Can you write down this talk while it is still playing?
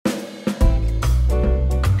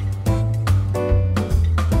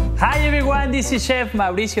everyone, this is Chef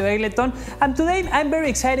Mauricio Eggleton, and today I'm very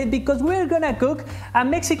excited because we're gonna cook a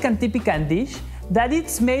Mexican typical dish that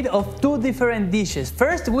it's made of two different dishes.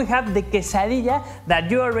 First we have the quesadilla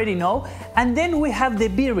that you already know, and then we have the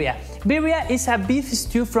birria. Birria is a beef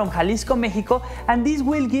stew from Jalisco, Mexico, and this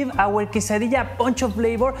will give our quesadilla a punch of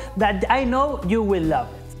flavor that I know you will love.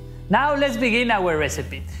 Now let's begin our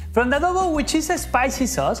recipe. From the adobo, which is a spicy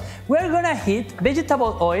sauce, we're gonna heat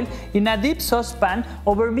vegetable oil in a deep saucepan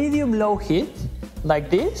over medium-low heat, like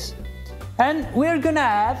this. And we're gonna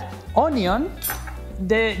add onion.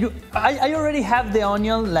 I already have the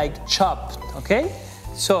onion like chopped, okay?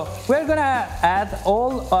 So we're gonna add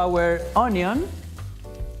all our onion.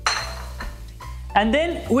 And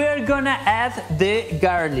then we're gonna add the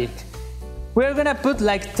garlic. We're gonna put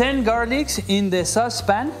like 10 garlics in the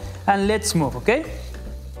saucepan and let's move, okay?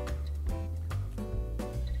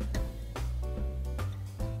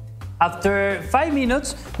 After 5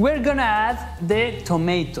 minutes, we're gonna add the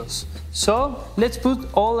tomatoes. So let's put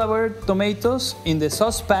all our tomatoes in the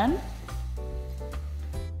saucepan.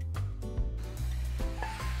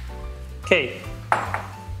 Okay.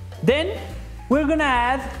 Then we're gonna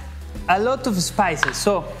add a lot of spices.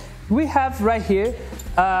 So we have right here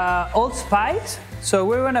allspice. So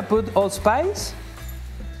we're gonna put allspice.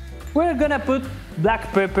 We're gonna put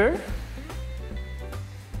black pepper.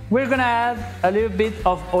 We're gonna add a little bit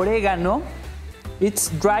of oregano. It's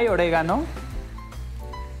dry oregano.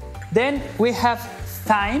 Then we have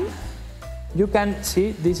thyme. You can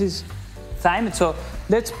see this is thyme. So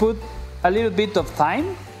let's put a little bit of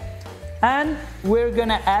thyme. And we're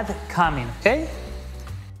gonna add cumin, okay?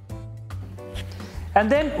 And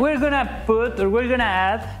then we're gonna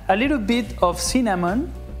add a little bit of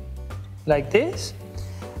cinnamon, like this.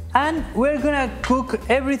 And we're gonna cook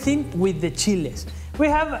everything with the chiles. We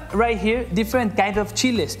have right here different kinds of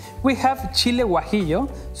chiles. We have chile guajillo,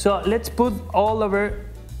 so let's put all over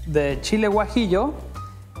the chile guajillo.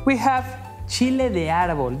 We have chile de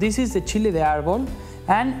árbol. This is the chile de árbol,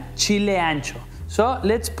 and chile ancho. So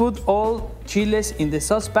let's put all chiles in the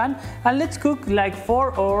saucepan and let's cook like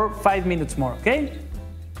 4 or 5 minutes more, okay?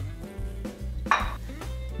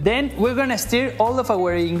 Then we're gonna stir all of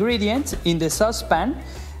our ingredients in the saucepan,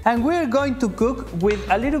 and we're going to cook with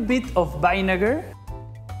a little bit of vinegar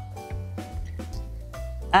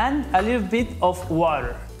and a little bit of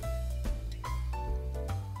water.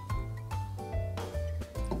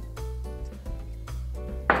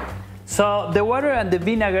 So the water and the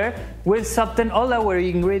vinegar will soften all our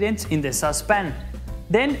ingredients in the saucepan.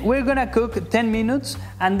 Then we're gonna cook 10 minutes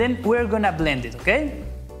and then we're gonna blend it, okay?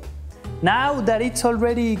 Now that it's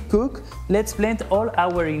already cooked, let's blend all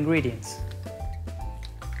our ingredients.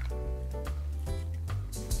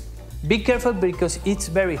 Be careful because it's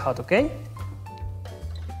very hot, okay?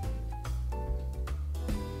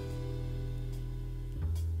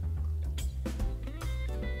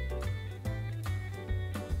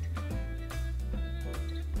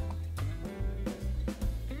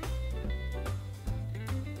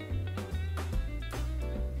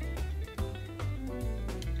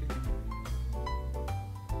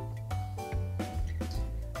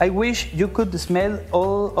 I wish you could smell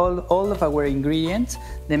all of our ingredients,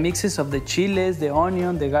 the mixes of the chiles, the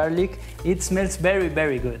onion, the garlic. It smells very,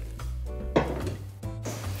 very good.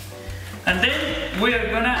 And then we are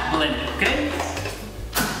gonna blend it, okay?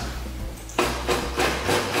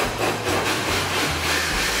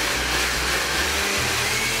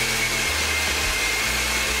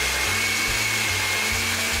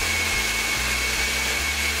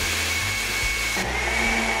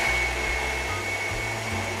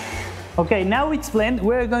 Okay, now it's blended.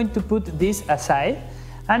 We're going to put this aside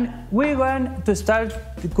and we're going to start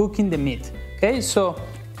cooking the meat. Okay, so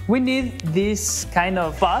we need this kind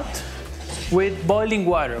of pot with boiling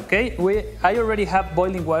water, okay? I already have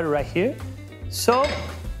boiling water right here. So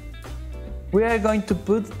we are going to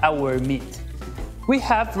put our meat. We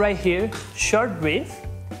have right here short rib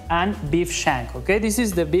and beef shank, okay? This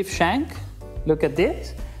is the beef shank, look at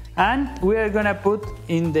this. And we are gonna put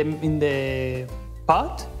in the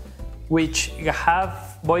pot which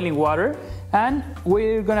have boiling water, and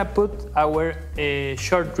we're gonna put our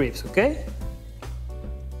short ribs, okay?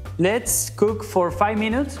 Let's cook for 5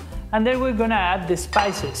 minutes, and then we're gonna add the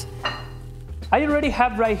spices. I already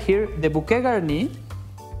have right here the bouquet garni.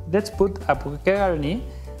 Let's put a bouquet garni,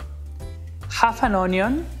 half an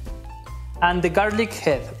onion, and the garlic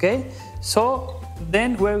head, okay? So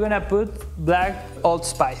then we're gonna put black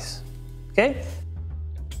allspice, okay?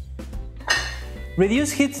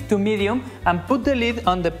 Reduce heat to medium and put the lid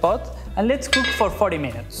on the pot and let's cook for 40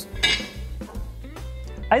 minutes.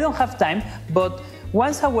 I don't have time, but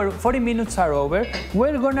once our 40 minutes are over,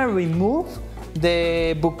 we're gonna remove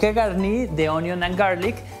the bouquet garni, the onion and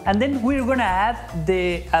garlic, and then we're gonna add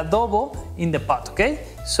the adobo in the pot, okay?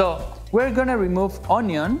 So we're gonna remove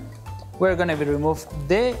onion, we're gonna remove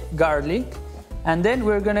the garlic, and then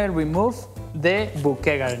we're gonna remove the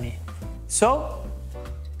bouquet garni. So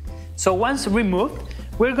once removed,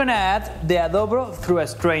 we're gonna add the adobo through a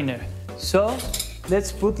strainer. So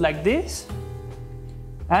let's put like this,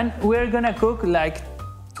 and we're gonna cook like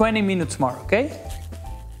 20 minutes more, okay?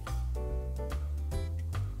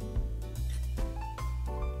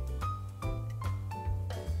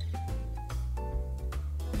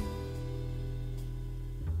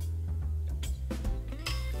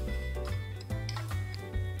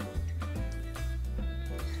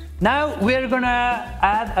 Now we're gonna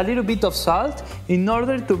add a little bit of salt in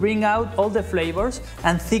order to bring out all the flavors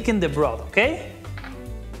and thicken the broth, okay?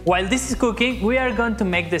 While this is cooking, we are going to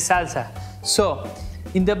make the salsa. So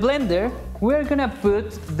in the blender, we're gonna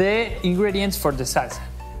put the ingredients for the salsa.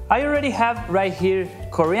 I already have right here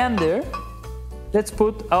coriander. Let's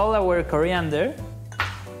put all our coriander.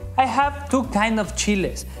 I have two kinds of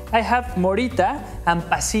chiles. I have morita and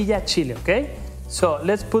pasilla chile, okay? So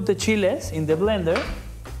let's put the chiles in the blender.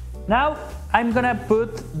 Now I'm gonna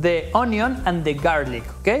put the onion and the garlic,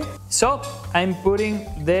 okay? So I'm putting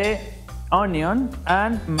the onion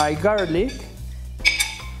and my garlic,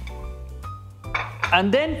 and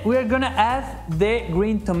then we're gonna add the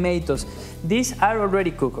green tomatoes. These are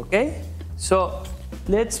already cooked, okay? So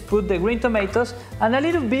let's put the green tomatoes and a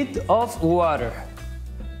little bit of water,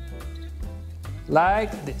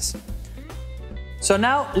 like this. So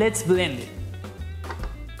now let's blend it.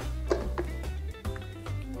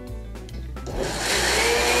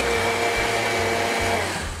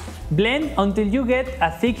 Blend until you get a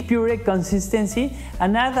thick puree consistency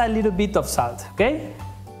and add a little bit of salt, okay?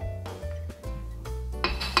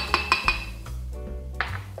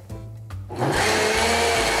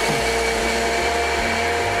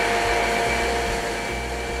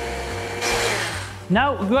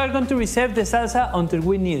 Now we are going to reserve the salsa until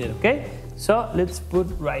we need it, okay? So let's put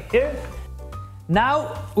right here.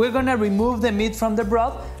 Now we're gonna remove the meat from the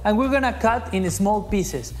broth and we're gonna cut in small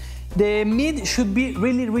pieces. The meat should be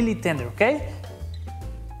really tender, okay?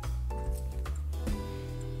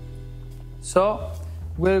 So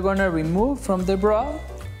we're gonna remove from the broth.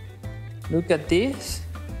 Look at this.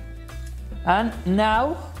 And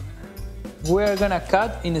now we're gonna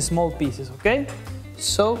cut in small pieces, okay?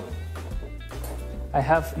 So I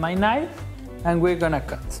have my knife and we're gonna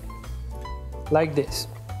cut like this.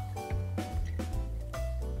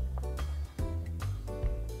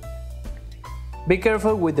 Be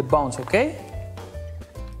careful with the bones, okay?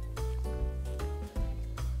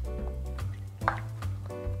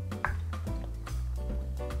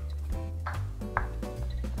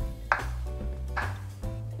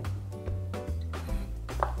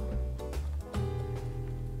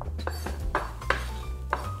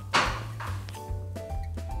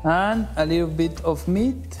 And a little bit of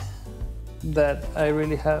meat that I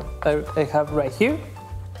have right here.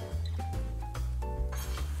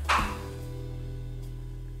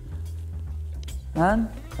 And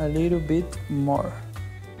a little bit more.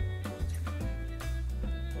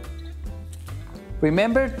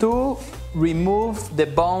 Remember to remove the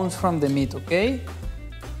bones from the meat, okay?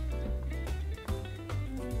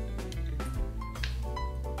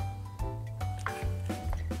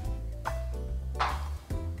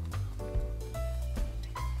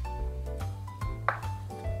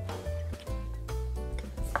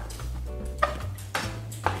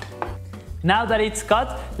 Now that it's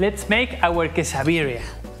cut, let's make our quesabirria.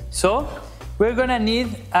 So we're gonna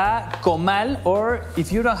need a comal, or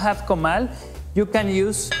if you don't have comal, you can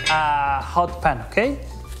use a hot pan, okay?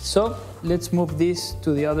 So let's move this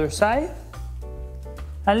to the other side.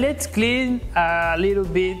 And let's clean a little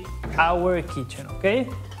bit our kitchen, okay?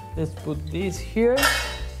 Let's put this here.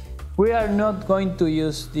 We are not going to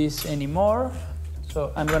use this anymore.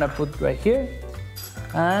 So I'm gonna put right here.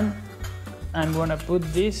 And I'm gonna put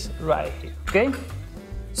this right here, okay?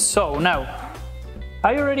 So now,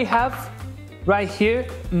 I already have right here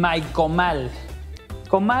my comal.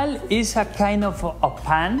 Comal is a kind of a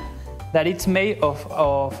pan that it's made of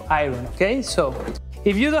iron, okay? So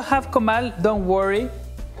if you don't have comal, don't worry,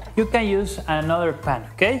 you can use another pan,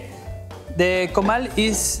 okay? The comal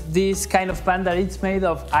is this kind of pan that it's made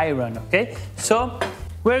of iron, okay? So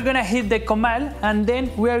we're gonna heat the comal and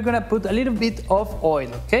then we're gonna put a little bit of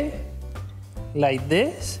oil, okay? Like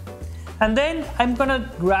this. And then I'm gonna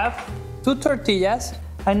grab 2 tortillas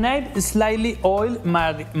and I slightly oil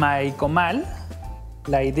my comal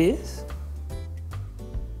like this.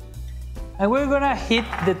 and we're gonna heat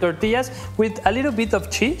the tortillas with a little bit of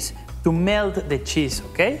cheese to melt the cheese,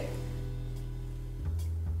 okay?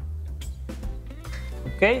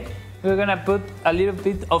 Okay, we're gonna put a little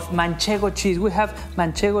bit of manchego cheese. We have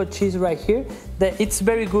manchego cheese right here. It's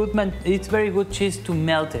very good. It's very good cheese to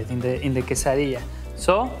melt it in the quesadilla.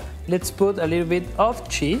 So let's put a little bit of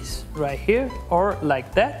cheese right here, or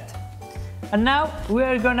like that. And now we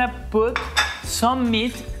are gonna put some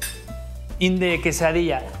meat in the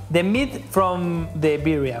quesadilla. The meat from the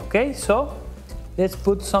birria, okay? So let's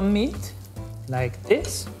put some meat like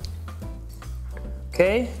this.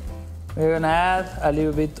 Okay, we're gonna add a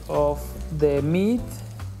little bit of the meat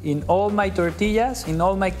in all my tortillas, in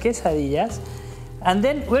all my quesadillas. And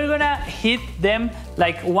then we're gonna heat them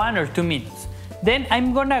like 1 or 2 minutes. Then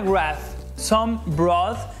I'm gonna grab some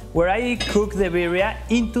broth where I cook the birria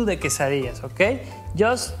into the quesadillas, okay?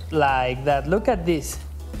 Just like that. Look at this.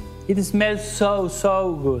 It smells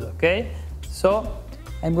so good, okay? So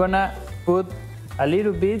I'm gonna put a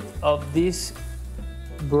little bit of this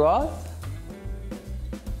broth,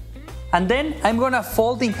 and then I'm gonna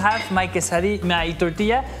fold in half my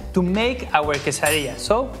tortilla to make our quesadilla.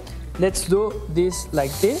 So let's do this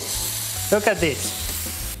like this. Look at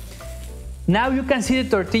this. Now you can see the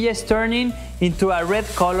tortilla is turning into a red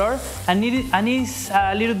color, and it's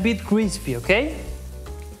a little bit crispy, okay?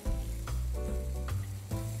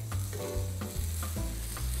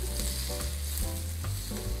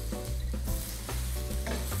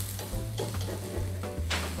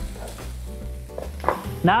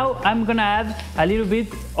 Now I'm gonna add a little bit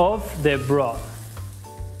of the broth.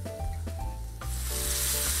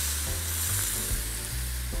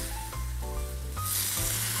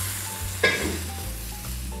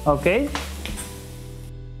 Okay.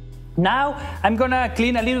 Now I'm gonna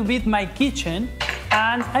clean a little bit my kitchen,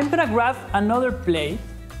 and I'm gonna grab another plate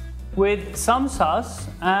with some sauce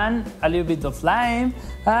and a little bit of lime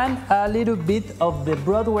and a little bit of the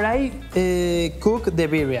broth where I cook the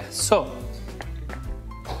birria. So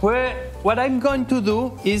what I'm going to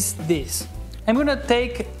do is this. I'm gonna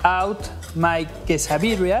take out my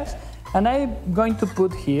quesabirrias, and I'm going to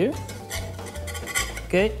put here,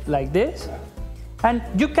 okay, like this. And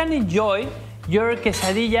you can enjoy your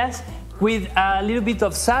quesadillas with a little bit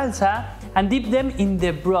of salsa and dip them in the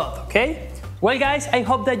broth, okay? Well guys, I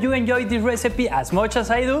hope that you enjoyed this recipe as much as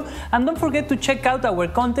I do, and don't forget to check out our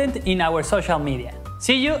content in our social media.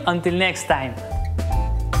 See you until next time.